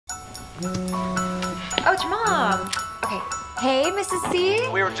Oh, it's your mom. Okay. Hey, Mrs. C.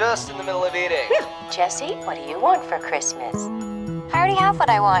 We were just in the middle of eating. Jessie, what do you want for Christmas? I already have what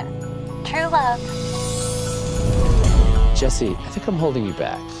I want. True love. Jessie, I think I'm holding you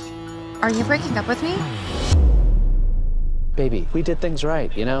back. Are you breaking up with me? Baby, we did things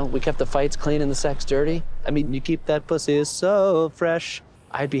right, you know? We kept the fights clean and the sex dirty. I mean, you keep that pussy so fresh.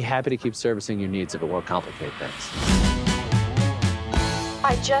 I'd be happy to keep servicing your needs if it won't complicate things.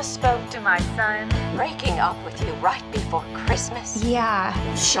 I just spoke to my son. Breaking up with you right before Christmas. Yeah.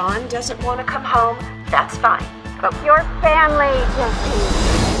 Sean doesn't want to come home. That's fine. But your family, Jessie.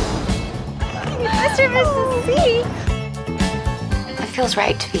 Mr. and Mrs. C. It feels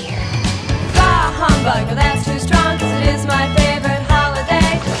right to be here. Bah humbug, that's too strong, 'cause it is my favorite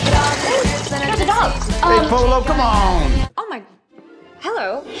holiday. Here's the dog. Hey, Polo, come on. Oh my.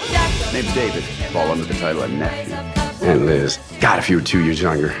 Hello. Name's David. Fall under the title of nephew. And Liz. God, if you were 2 years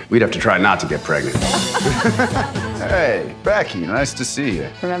younger, we'd have to try not to get pregnant. Hey, Becky, nice to see you.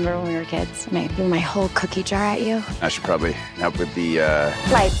 Remember when we were kids? I threw my whole cookie jar at you. I should probably help with the,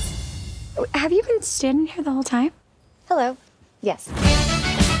 Lights. Have you been standing here the whole time? Hello. Yes.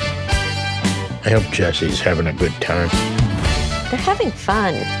 I hope Jesse's having a good time. They're having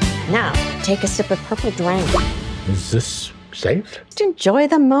fun. Now, take a sip of purple drink. Is this safe? Just enjoy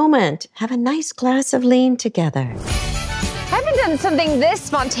the moment. Have a nice glass of lean together. I haven't done something this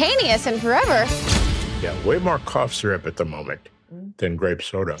spontaneous in forever. Yeah, way more cough syrup at the moment than grape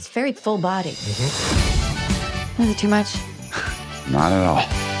soda. It's very full body. Is it too much? not at all.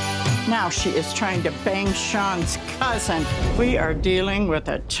 Now she is trying to bang Sean's cousin. We are dealing with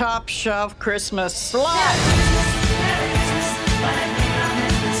a top shelf Christmas slut.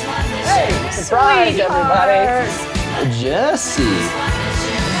 Hey, surprise, everybody. Jessie.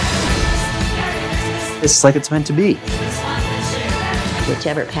 It's like it's meant to be.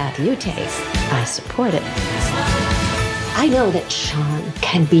 Whichever path you take, I support it. I know that Sean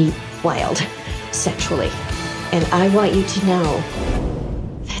can be wild sexually, and I want you to know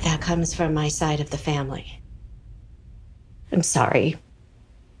that that comes from my side of the family. I'm sorry.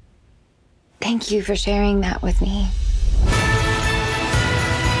 Thank you for sharing that with me.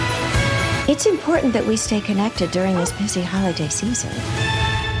 It's important that we stay connected during this busy holiday season.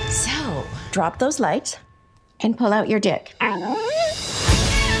 So, drop those lights and pull out your dick.